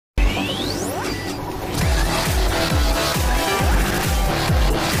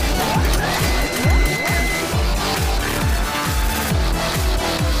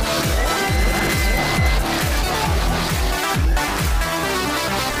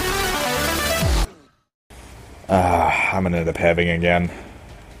I'm gonna end up having again.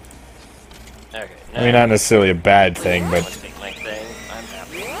 Okay. I mean, not necessarily a bad thing, but Take my thing. I'm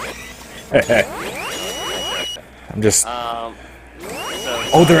happy. I'm just. So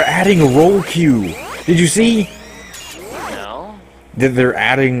Oh, they're adding a roll queue. Did you see? no. They're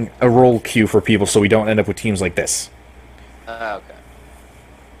adding a roll queue for people, so we don't end up with teams like this. Okay.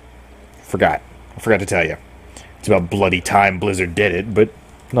 I forgot to tell you. It's about bloody time Blizzard did it, but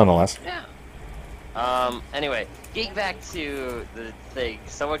nonetheless. Yeah. Anyway, getting back to the thing,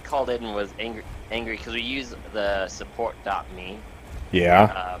 someone called in and was angry because we use the support.me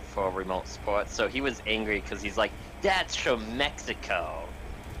Yeah. for remote support. So he was angry because he's like, "That's from Mexico.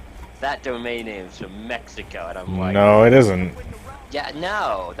 That domain name's from Mexico," and I'm like, No, it isn't. "Yeah,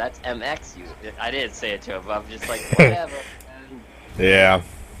 no, that's MXU." I didn't say it to him, but I'm just like, whatever. Yeah.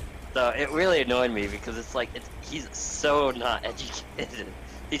 So it really annoyed me because it's like he's so not educated.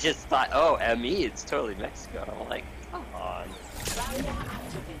 He just thought, oh, ME, it's totally Mexico. I'm like, come on.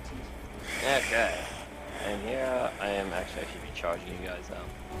 Okay. And here I am I should be charging you guys out.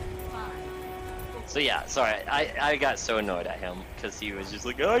 So yeah, sorry, I got so annoyed at him because he was just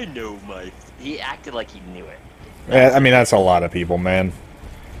like, I know my. He acted like he knew it. I mean, that's a lot of people, man.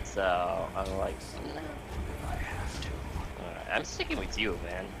 So I'm like, no, I have to. Alright, I'm sticking with you,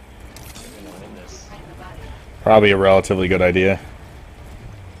 man. You're gonna win this. Probably a relatively good idea.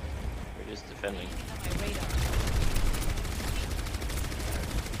 We're just defending.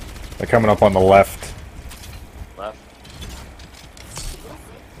 They're coming up on the left. Left.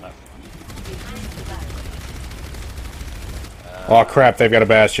 Left. Oh crap, they've got a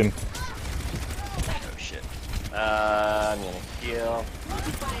bastion. Oh shit. I'm gonna heal.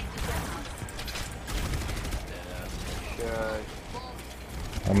 Sure.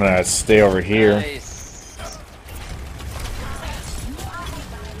 I'm gonna stay over here. Nice.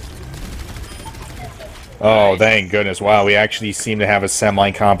 Oh, thank goodness. Wow, we actually seem to have a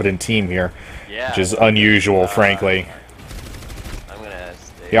semi-competent team here. Yeah. Which is unusual, frankly. I'm gonna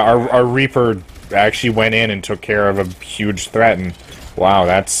stay. Yeah, our Reaper actually went in and took care of a huge threat, and wow,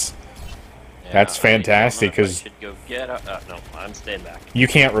 that's fantastic, because go get no, I'm staying back. you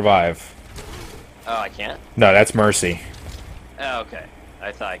can't revive. Oh, I can't? No, that's mercy. Oh, okay.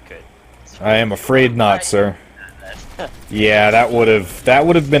 I thought I could. I am afraid not, sir. Yeah, that would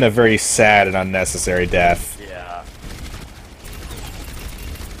have been a very sad and unnecessary death. Yeah.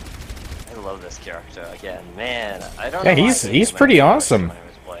 I love this character again, man. I don't know. Yeah, he's pretty awesome. When I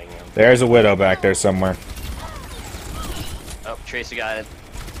was playing him. There's a Widow back there somewhere. Oh, Tracer got it.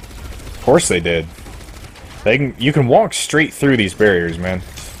 Of course they did. You can walk straight through these barriers, man.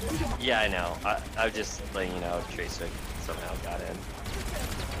 Yeah, I know. I was just letting you know Tracer somehow got in.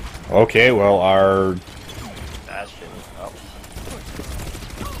 Okay, well, our Bastion. Oh.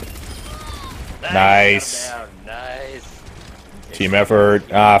 Nice. Down. Nice. team effort.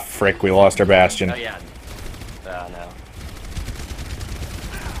 Ah, frick, we lost our bastion. Oh, yeah. No.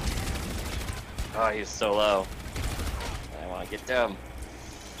 Oh, he was so low. I want to get to him.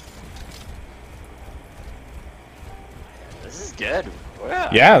 This is good. Wow.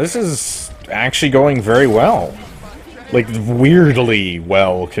 Yeah, this is actually going very well. Like, weirdly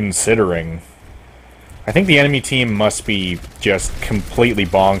well, considering. I think the enemy team must be just completely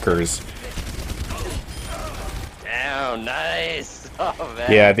bonkers. Down, nice. Oh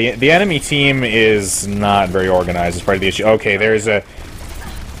man. Yeah, the enemy team is not very organized. Is part of the issue. Okay, there's a.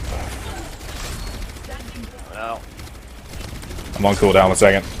 Well. I'm on cooldown. 1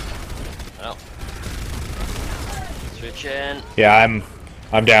 second. Well. Switch in. Yeah,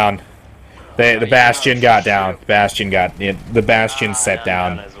 I'm down. The bastion got down. The bastion set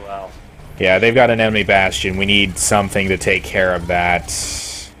down. As well. Yeah, they've got an enemy bastion. We need something to take care of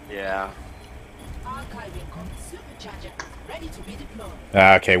that. Yeah.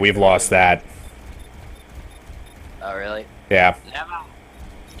 Okay, we've lost that. Oh really? Yeah. Never.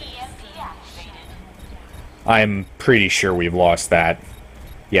 I'm pretty sure we've lost that.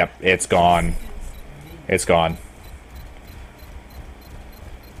 Yep, it's gone. It's gone.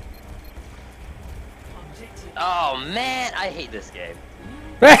 Oh man, I hate this game.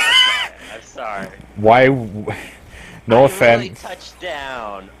 I'm sorry. Why? No I offense. really touched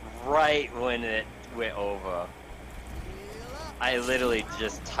down right when it went over. I literally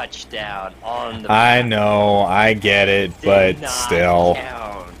just touched down on the. I know, I get it, Did but not still.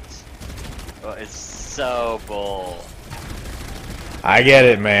 Count. Oh, it's so bull. I get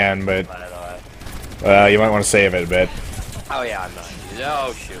it, man, but By the way. you might want to save it a bit. Oh yeah, I'm not.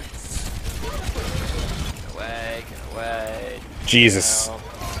 Oh shoot. Get away. Jesus. No.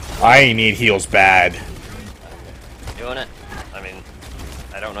 I need heals bad. Doing it. I mean,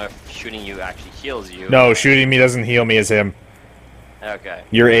 I don't know if shooting you actually heals you. No, shooting me doesn't heal me as him. Okay.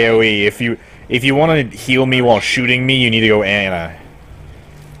 You're AoE. If you want to heal me while shooting me, you need to go Anna.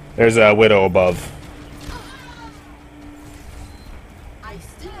 There's a Widow above. I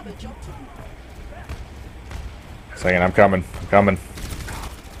still have a job to do. Second, I'm coming. I'm coming.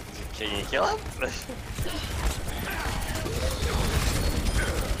 Can you kill him?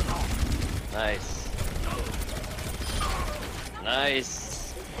 Nice.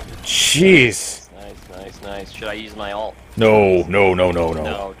 Nice. Jeez. Nice. Should I use my ult? No. No, don't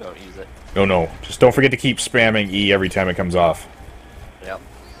use it. No. Just don't forget to keep spamming E every time it comes off. Yep.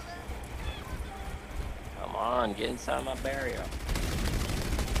 Come on, get inside my barrier.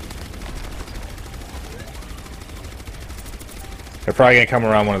 They're probably gonna come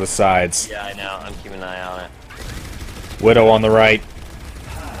around one of the sides. Yeah, I know. I'm keeping an eye on it. Widow on the right.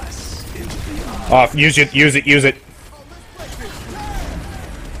 Off. Use it.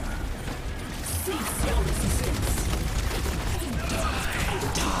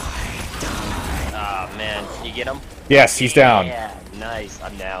 Ah, man. Can you get him? Yes, he's down. Yeah, nice.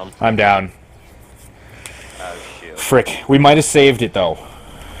 I'm down. I'm down. Oh, shoot. Frick. We might have saved it, though.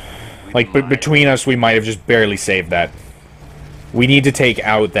 Like, might. between us, we might have just barely saved that. We need to take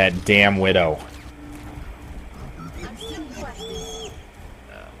out that damn Widow.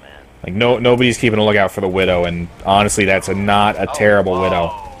 Like, nobody's keeping a lookout for the Widow, and honestly, that's not a terrible Widow.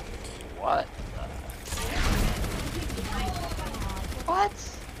 What? What?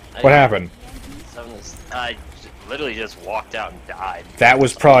 What happened? I literally just walked out and died. That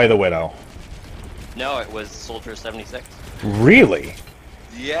was probably the Widow. No, it was Soldier 76. Really?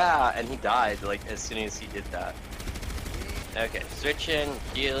 Yeah, and he died, like, as soon as he did that. Okay, switching,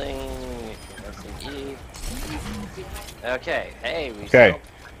 healing, SME. Okay, hey, we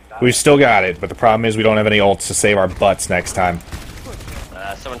We've still got it, but the problem is we don't have any ults to save our butts next time.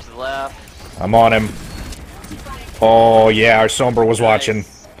 Someone to the left. I'm on him. Oh, yeah, our Sombra was watching.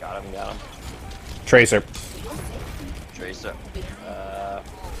 Got him. Tracer.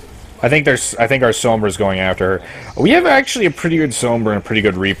 I think our Sombra's going after her. We have actually a pretty good Sombra and a pretty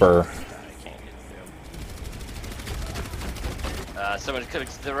good Reaper. I can't get through. Someone coming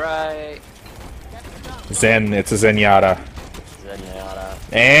to the right. Zen, it's a Zenyatta.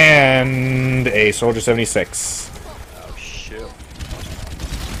 And a Soldier 76. Oh, shoot.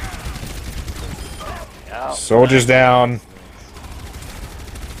 Oh, Soldier's down.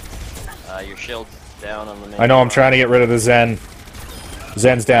 Your shield's down on the main. I know, I'm trying to get rid of the Zen.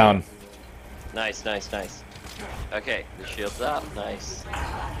 Zen's down. Nice. Okay, the shield's up. Nice.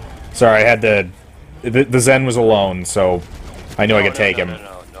 Sorry, I had to... The Zen was alone, so I knew I could take him.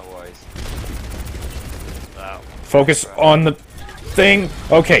 No worries. Wow. Focus on the thing.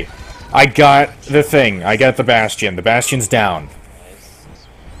 Okay, I got the thing. I got the Bastion. The Bastion's down. Nice.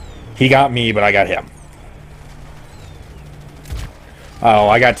 He got me, but I got him. Oh,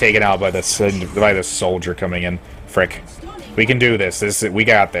 I got taken out by this soldier coming in. Frick. We can do this. We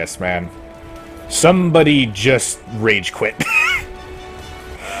got this, man. Somebody just rage quit.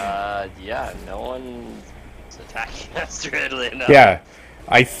 Yeah, no one's attacking us readily enough. Yeah,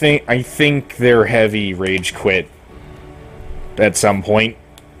 I think their heavy rage quit at some point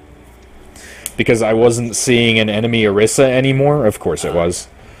because I wasn't seeing an enemy Orisa anymore. Of course it was.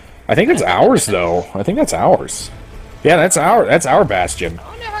 I think it's ours though. I think that's ours. Yeah, that's our Bastion. I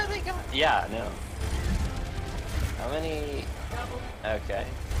wonder how they got. Yeah, no. How many? Okay.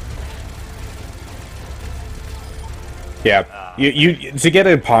 Yeah, you to get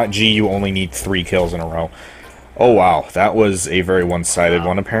a pot G, you only need 3 kills in a row. Oh wow, that was a very one-sided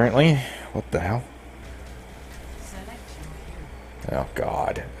one apparently. What the hell? Oh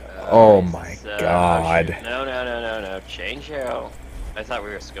god. Oh my god. No. Change hero. I thought we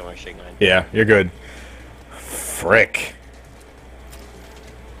were skirmishing. Yeah, you're good. Frick.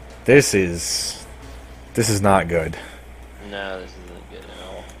 This is not good. No, this isn't good at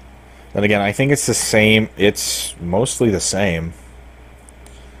all. Then again, I think it's the same. It's mostly the same.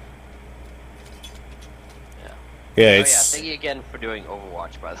 Yeah, it's... thank you again for doing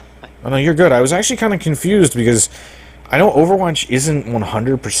Overwatch, by the way. Oh, no, you're good. I was actually kind of confused because I know Overwatch isn't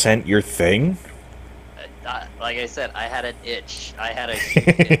 100% your thing. Like I said, I had an itch. I had a huge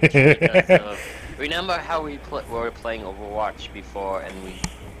itch because of... Remember how we were playing Overwatch before and we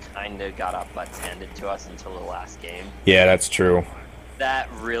kind of got our butts handed to us until the last game? Yeah, that's true. That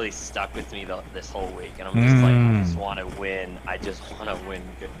really stuck with me this whole week, and I'm just like, I just want to win. I just want to win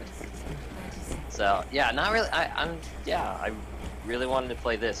good. So yeah, not really. I really wanted to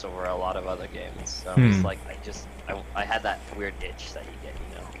play this over a lot of other games. So it's like I had that weird itch that you get,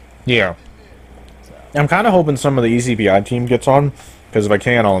 you know. Yeah. So. I'm kind of hoping some of the ECBI team gets on, Because if I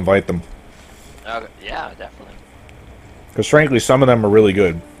can, I'll invite them. Yeah, definitely. Because frankly, some of them are really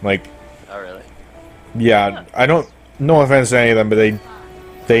good. Like, Oh, really? yeah, I don't... No offense to any of them,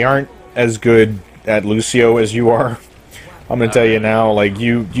 but they aren't as good at Lucio as you are. I'm gonna tell you now, like,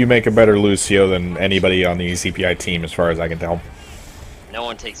 you make a better Lucio than anybody on the ECPI team, as far as I can tell. No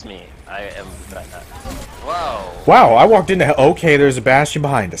one takes me. I am good at that. Whoa! Wow, I walked into... Okay, there's a Bastion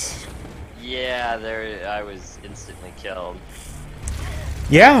behind us. Yeah, there. I was instantly killed.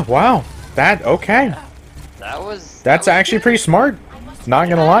 Yeah, wow. That... Okay. Yeah, that was... That's actually good. pretty smart. Not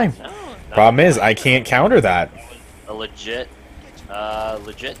gonna lie. No, Problem is, I can't counter that. a legit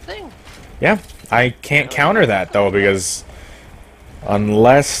thing. Yeah, I can't counter that, though, because...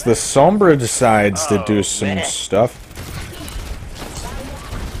 Unless the Sombra decides to do some man. stuff.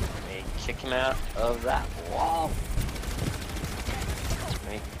 Let me kick him out of that wall.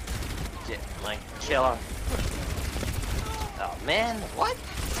 Let me get my killer. Oh man, what?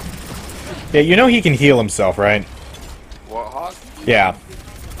 Yeah, you know he can heal himself, right? Warthog? Yeah.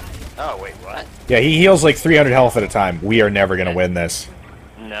 Oh wait, what? Yeah, he heals like 300 health at a time. We are never gonna win this.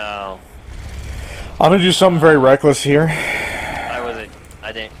 No. I'm gonna do something very reckless here.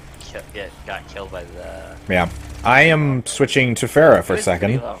 I didn't got killed by the... Yeah. I am switching to Pharah for a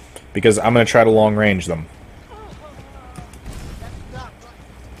second, because I'm gonna try to long range them.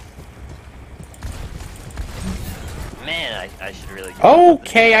 Man, I should really...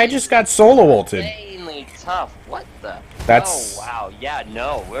 Okay, I just got solo ulted. Insanely tough. What the... That's... Oh, wow. Yeah,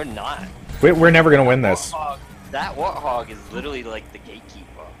 no, we're not. We're never gonna win this. That Warthog is literally like the gatekeeper.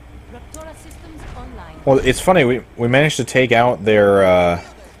 Raptora systems online. Well, it's funny, we managed to take out their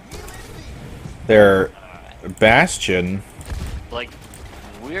Bastion. Like,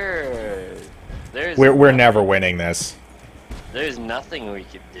 we're never winning this. There's nothing we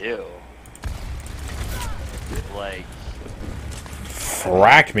could do. Like...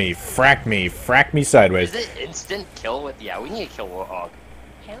 Frack me sideways. Is it instant kill with... Yeah, we need to kill Warthog.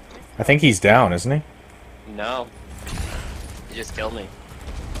 I think he's down, isn't he? No. He just killed me.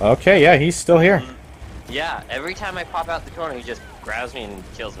 Okay, yeah, he's still here. Yeah, every time I pop out the corner, he just grabs me and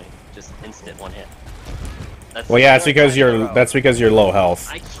kills me. Just instant one hit. Well, yeah, that's because you're low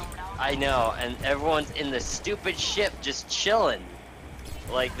health. I know, and everyone's in the stupid ship just chilling.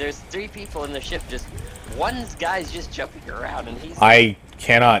 Like, there's 3 people in the ship, just one guy's just jumping around, and he's... I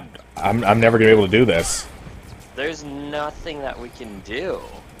cannot. I'm never gonna be able to do this. There's nothing that we can do.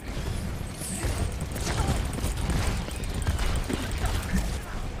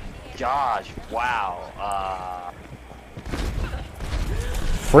 Gosh, wow.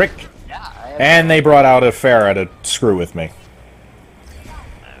 Frick. Yeah. And they brought out a Pharah to screw with me.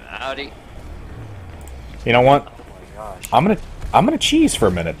 Howdy. You know what? Oh my gosh. I'm gonna cheese for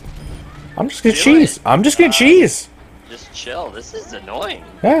a minute. I'm just gonna Do cheese. it. I'm just gonna cheese. Just chill. This is annoying.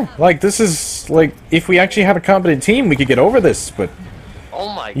 Yeah, like this is like if we actually had a competent team, we could get over this. But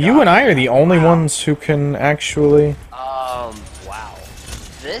Oh my god. you and I are the only ones who can actually. Wow.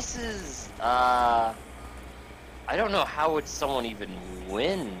 This is, I don't know how would someone even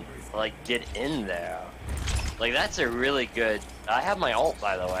win, like, get in there. Like, that's a really good... I have my ult,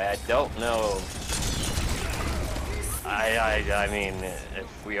 by the way. I don't know... I mean,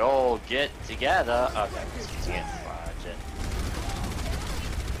 if we all get together... Okay, just can't dodge it.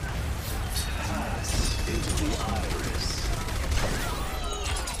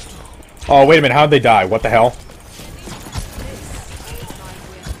 Oh wait a minute! How'd they die? What the hell?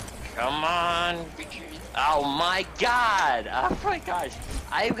 Come on! Oh my god! Oh my gosh!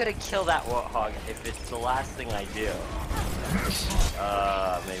 I'm gonna kill that Warthog if it's the last thing I do.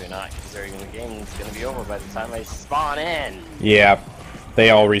 Maybe not, considering the game's gonna be over by the time I spawn in. Yeah,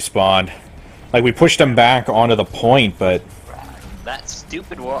 they all respawned. Like we pushed them back onto the point, but That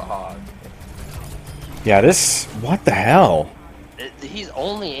stupid Warthog. yeah, this. What the hell? He's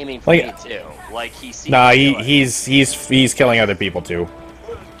only aiming for Like, me too. Like he sees. Nah, he's killing other people too.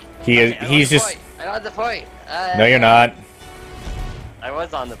 He's just. I'm on the point. No, you're not. I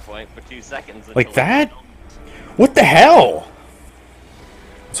was on the point for 2 seconds. Like that? What the hell?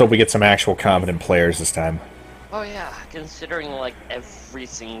 Let's hope we get some actual competent players this time. Oh yeah, considering like every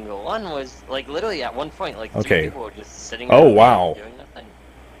single one was like literally at one point like Okay. 2 people were just sitting. Oh, there wow. Doing nothing.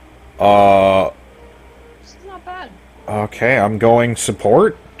 This is not bad. Okay, I'm going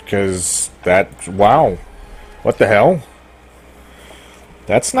support because that. Wow. What the hell?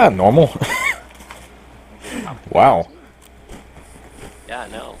 That's not normal. Wow. Yeah,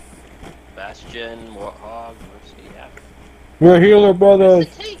 no. Bastion, Warthog, Mercy, yeah. We're healer brothers.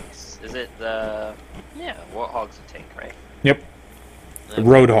 What's it tanks? Is it the... Yeah, Warthog's a tank, right? Yep.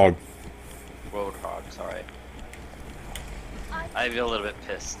 Roadhog. Roadhog, sorry. I I'm a little bit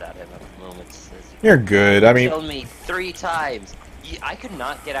pissed at him at the moment. You're good. I mean, Killed me 3 times. I could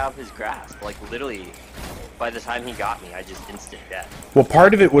not get out of his grasp. Like literally, by the time he got me, I just instant death. well,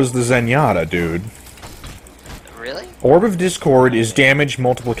 part of it was the Zenyatta, dude. Really? Orb of Discord is damage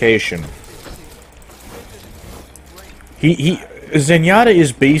multiplication. Zenyatta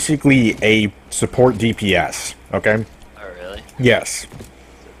is basically a support DPS, okay? Oh really? Yes.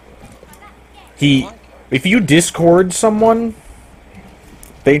 If you Discord someone,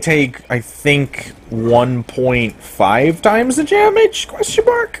 they take, I think, 1.5 times the damage, question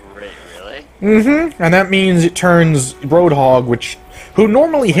mark? Really? Mm-hmm, and that means it turns Roadhog, who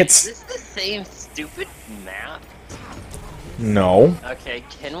normally hits... Is this the same stupid map? No. Okay,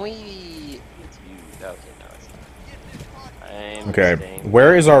 can we... Okay, no, it's not. I'm Okay, staying...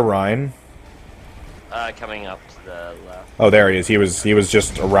 where is our Rhine? Coming up to the left. Oh, there he is. He was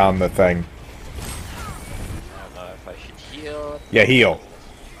just around the thing. I don't know if I should heal. Yeah, heal.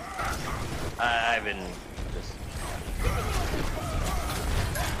 I've been just...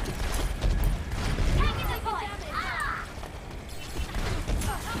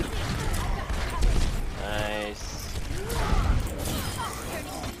 Nice.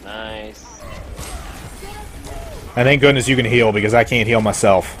 Nice. And thank goodness you can heal, because I can't heal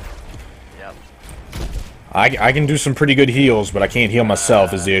myself. Yep. I can do some pretty good heals, but I can't heal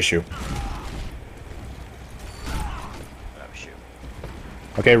myself is the issue. Oh, shoot.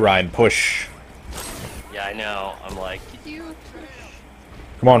 Okay, Ryan, push. Yeah, I know. I'm like, did you push?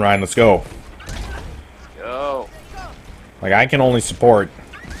 Come on, Ryan, let's go. Go. Like, I can only support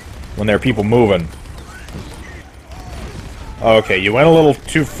when there are people moving. Okay, you went a little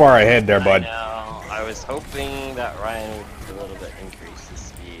too far ahead there, bud. I know. I was hoping that Ryan would a little bit increase his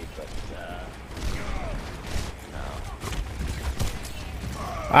speed, but, no.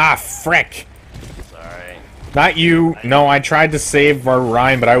 Ah, frick. Sorry. Not you. No, I tried to save our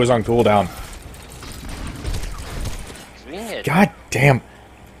Ryan, but I was on cooldown. 'Cause we hit... God damn.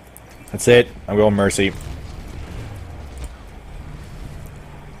 That's it. I'm going Mercy.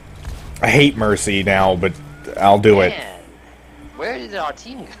 I hate Mercy now, but I'll do it. Man, where did our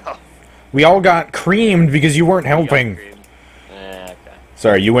team go? We all got creamed because you weren't helping. Okay.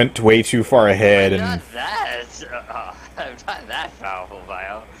 Sorry, you went way too far ahead, and Not that. I'm not that powerful,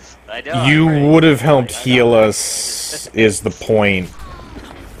 Bio. I know. you I'm very- would have helped I know. heal us, is the point.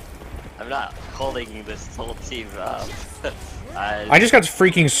 I'm not holding this whole team up. I just got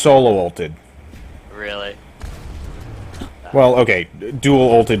freaking solo ulted. Really? Well, okay,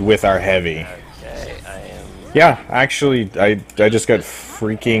 dual ulted with our heavy. Okay, I am... Yeah, actually, I just got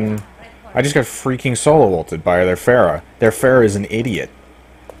freaking... I just got freaking solo ulted by their Pharah. Their Pharah is an idiot.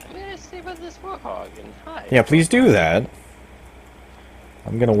 I'm gonna stay with this Warhog and hide. Yeah, please do that.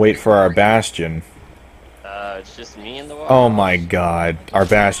 I'm gonna wait for our Bastion. It's just me and the Warhog. Oh my god. Our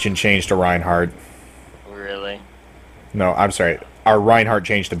Bastion changed to Reinhardt. Really? No, I'm sorry. Our Reinhardt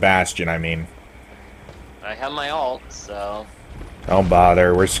changed to Bastion, I mean. I have my ult, so... Don't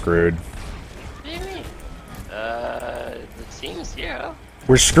bother, we're screwed. What do you mean? The team's here.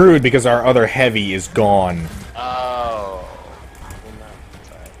 We're screwed because our other heavy is gone. Oh. Well, no,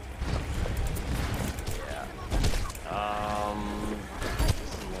 sorry. Yeah.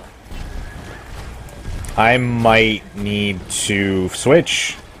 I might need to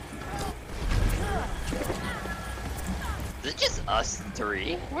switch. Is it just us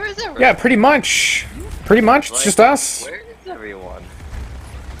 3? Where is everyone? Yeah, pretty much. Pretty much, it's Like, just us. Where is everyone?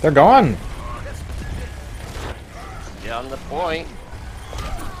 They're gone. Get on the point.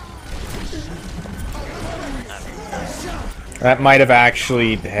 That might have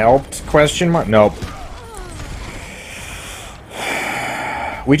actually helped, question mark? Nope.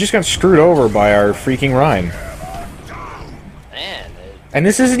 We just got screwed over by our freaking Rhine. Man, And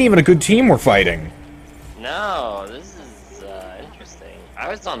this isn't even a good team we're fighting. no, this is interesting. I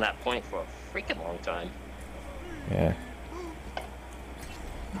was on that point for a freaking long time. Yeah.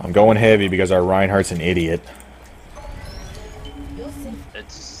 I'm going heavy because our Reinhardt's an idiot.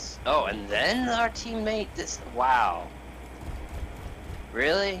 It's... Oh, and then our teammate this... Wow.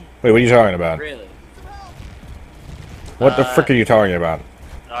 Really? Wait, what are you talking about? Really? What the frick are you talking about?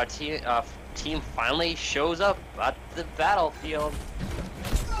 Our team finally shows up at the battlefield.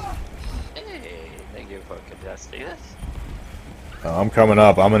 Hey, thank you for contesting this. I'm coming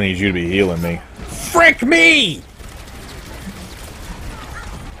up. I'm gonna need you to be healing me. Frick me!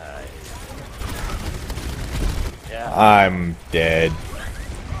 Yeah. I'm dead.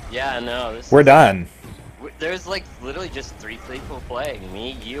 Yeah, no, this We're done. there's like literally just 3 people playing.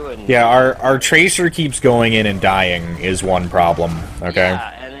 Me, you, and... Yeah, our tracer keeps going in and dying is one problem, okay?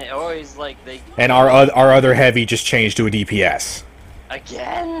 Yeah, and it always like they... And our other heavy just changed to a DPS.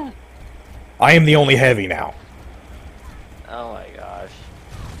 Again? I am the only heavy now. Oh my gosh.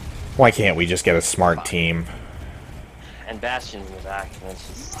 Why can't we just get a smart team? And Bastion's in the back, and it's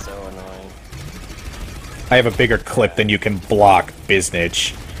just so annoying. I have a bigger clip than you can block,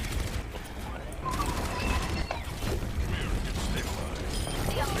 biznitch.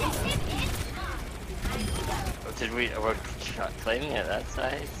 We're claiming it that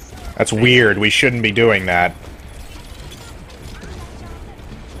size? That's weird. We shouldn't be doing that.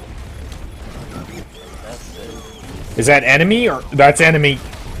 That's it. Is that enemy or that's enemy?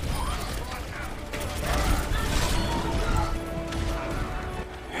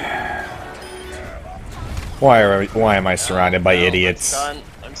 Why am I surrounded by idiots? I'm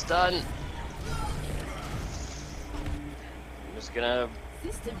stunned. I'm just gonna...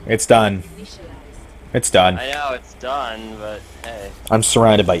 It's done. It's done. I know it's done, but hey. I'm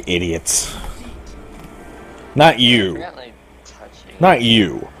surrounded by idiots. Not you. Apparently touching. Not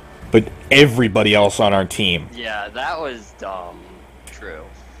you. But everybody else on our team. Yeah, that was dumb. True.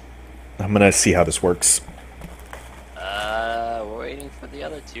 I'm gonna see how this works. We're waiting for the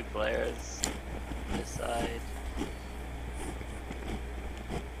other 2 players to decide.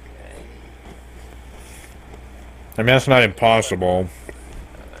 Okay. I mean, that's not impossible.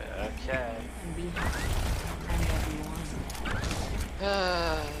 Okay.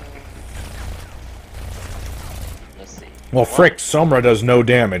 Let's see. Well, frick, Sombra does no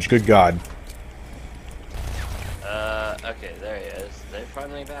damage. Good God. Okay, there he is. They're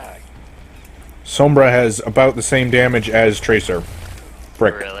finally back. Sombra has about the same damage as Tracer.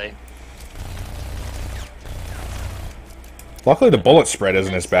 Frick. Really? Luckily, the bullet spread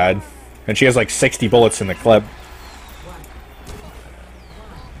isn't as bad. And she has like 60 bullets in the clip.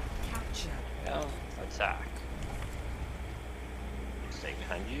 Yeah, attack. Stay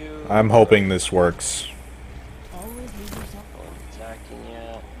behind you. I'm hoping this works. Attacking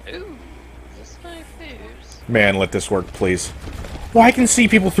you. Ooh, is this my fuse? Man, let this work, please. Well, I can see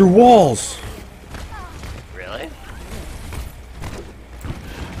people through walls! Really?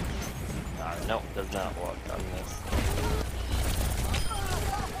 Nope, does not work on this.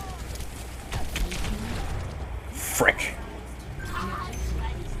 Frick.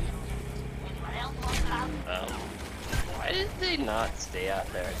 Why did they not stay out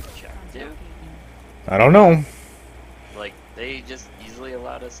there and check, dude? I don't know. Like, they just easily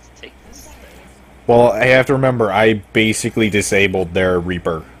allowed us to take this thing. Well, I have to remember, I basically disabled their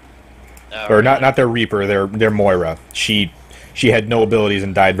Reaper. Oh, Or really? not their Reaper, their Moira. She had no abilities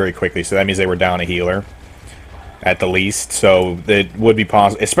and died very quickly, so that means they were down a healer. At the least, so it would be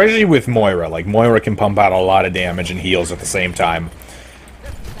possible, especially with Moira. Like, Moira can pump out a lot of damage and heals at the same time.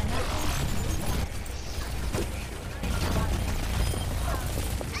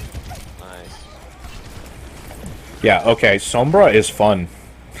 Nice. Yeah, okay, Sombra is fun.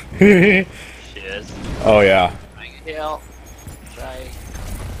 She is. Oh, yeah. Heal. Try.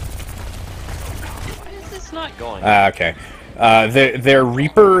 Why is this not going? Okay. Their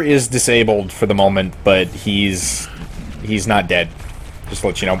Reaper is disabled for the moment, but he's not dead. Just to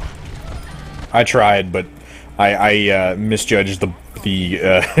let you know. I tried, but I misjudged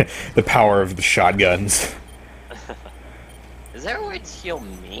the power of the shotguns. Is there a way to heal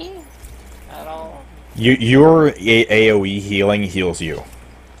me at all? Your AoE healing heals you.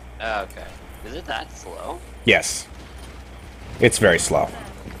 Oh, okay. Is it that slow? Yes. It's very slow.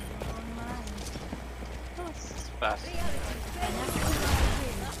 Oh, it's fast.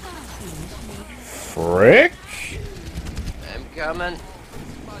 Frick? I'm coming.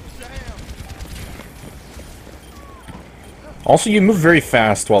 Also, you move very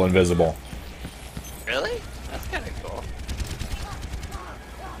fast while invisible. Really? That's kind of cool.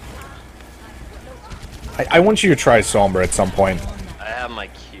 I want you to try Sombra at some point. I have my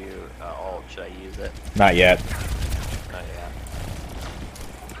Q. Oh, should I use it? Not yet. Not yet.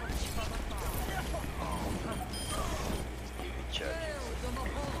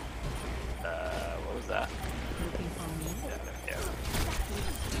 What was that? Yeah,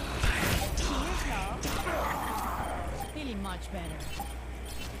 Feeling much better.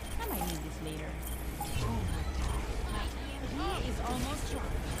 I might need this later. My EMP is almost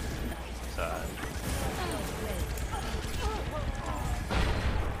charged.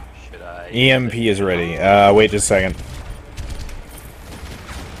 should I? EMP is ready. Wait just a second.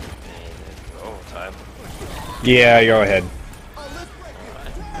 Oh, time. Yeah, go ahead.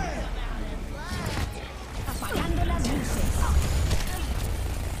 Apagando las luces.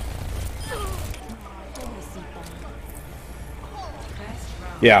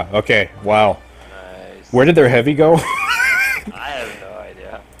 Yeah, okay, wow. Nice. Where did their heavy go? I have no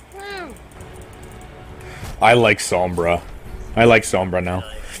idea. I like Sombra. I like Sombra now.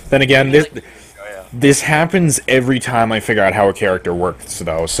 Then again, Oh, yeah. this happens every time I figure out how a character works,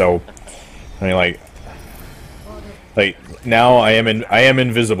 though. So, I mean, like now I am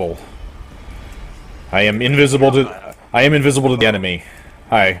invisible. I am invisible to the enemy.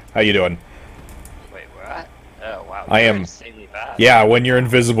 Hi, how you doing? Wait, what? Oh wow. I You're am- insanely fast. Yeah, when you're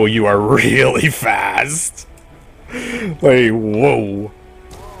invisible, you are really fast. Like, whoa.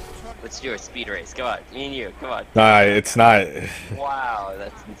 Let's do a speed race. Come on, me and you. Come on. It's not. Wow,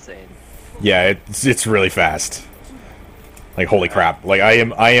 that's insane. Yeah, it's really fast. Like, holy crap! Like, I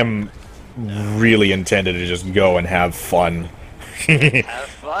am really intended to just go and have fun. Have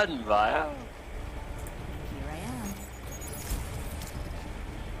fun, Bio. Here I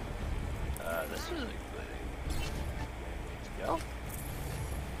am. This was a good. Let's go.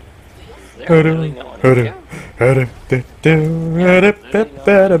 Is there really no one to go?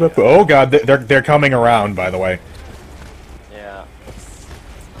 Oh god, they're coming around, by the way. Yeah.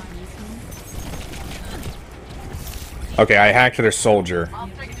 Okay, I hacked their soldier.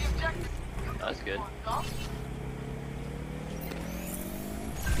 That's good.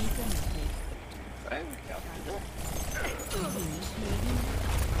 Right, we captured it.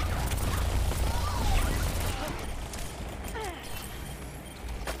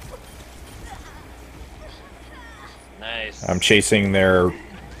 Nice. I'm chasing their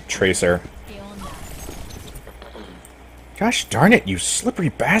tracer. Gosh darn it, you slippery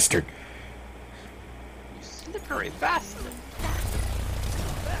bastard! Slippery bastard.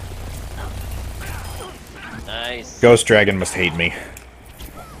 Nice. Ghost Dragon must hate me.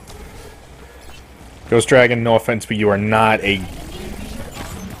 Ghost Dragon, no offense, but you are not a... This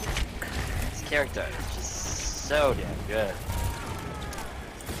character is just so damn good.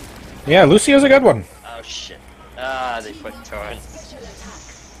 Yeah, Lucio's a good one. Oh shit. Ah, they put torrents.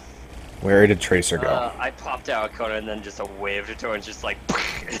 Where did Tracer go? I popped out a corner and then just a wave of torrents just like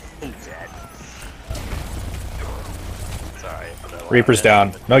dead. Sorry. for the Reaper's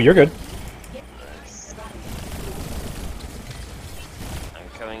loudness. down. No, you're good. I'm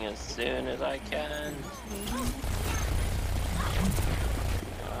coming as soon as I can.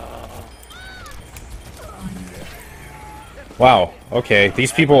 Oh, Wow, okay.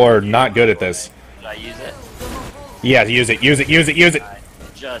 These people are not good at this. did I use it? Yeah, use it, use it, use it, use it! I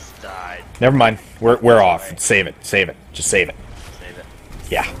just died. Never mind. We're off. Save it, save it. Just save it. Save it.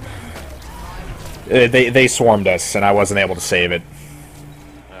 Yeah. They swarmed us, and I wasn't able to save it.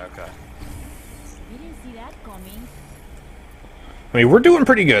 Okay. You didn't see that coming. I mean, we're doing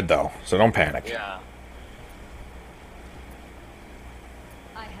pretty good, though, so don't panic. Yeah.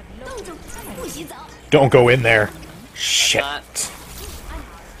 I have loads. Don't go in there. Shit. Not-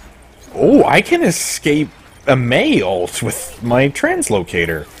 Oh, I can escape a May ult with my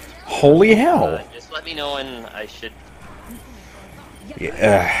translocator. Holy hell. just let me know when I should.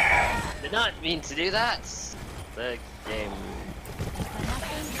 Yeah. Did not mean to do that. The game.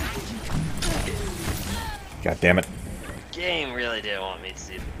 God damn it. Game really didn't want me to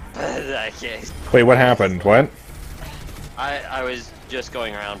see that case. Wait, what happened? What? I was just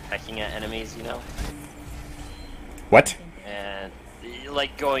going around pecking at enemies, you know, What? and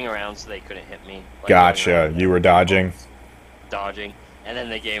like going around so they couldn't hit me. Like, going Gotcha. around You were dodging. dodging, and then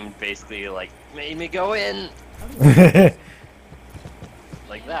the game basically like made me go in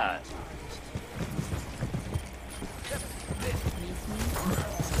like that.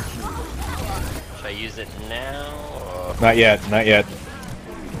 Should I use it now? Or Not yet, not yet.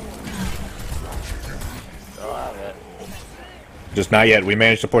 still have it? Just not yet. We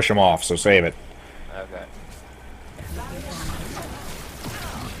managed to push him off, so save it. Okay.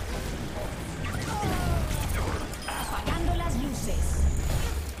 Apagando las luces.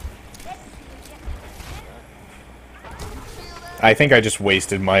 I think I just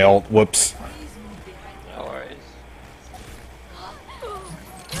wasted my ult. Whoops. No worries.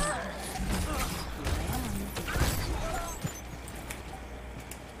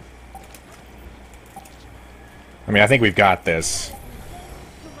 I mean, I think we've got this.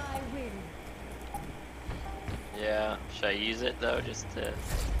 Yeah. Should I use it though, just to?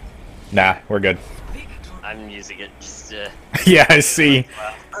 Nah, we're good. I'm using it just to. Yeah, I see.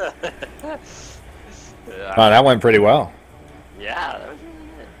 Oh, that went pretty well. Yeah, that was really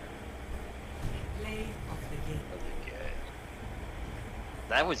good. Play of the game. That was good.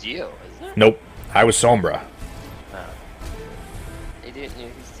 That was you, isn't it? Nope. I was Sombra. Oh. I didn't know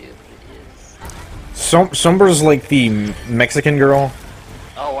who Steel is. Sombra's like the Mexican girl.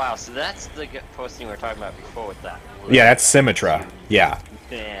 Oh wow, so that's the posting we were talking about before with that. Yeah, that's Symmetra. Yeah.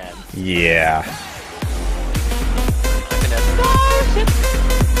 Man. Yeah.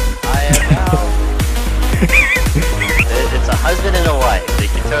 I am now. It's a husband and a wife. They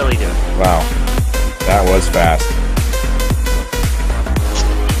can totally do it. Wow. That was fast.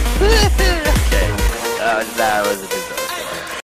 Okay. That was a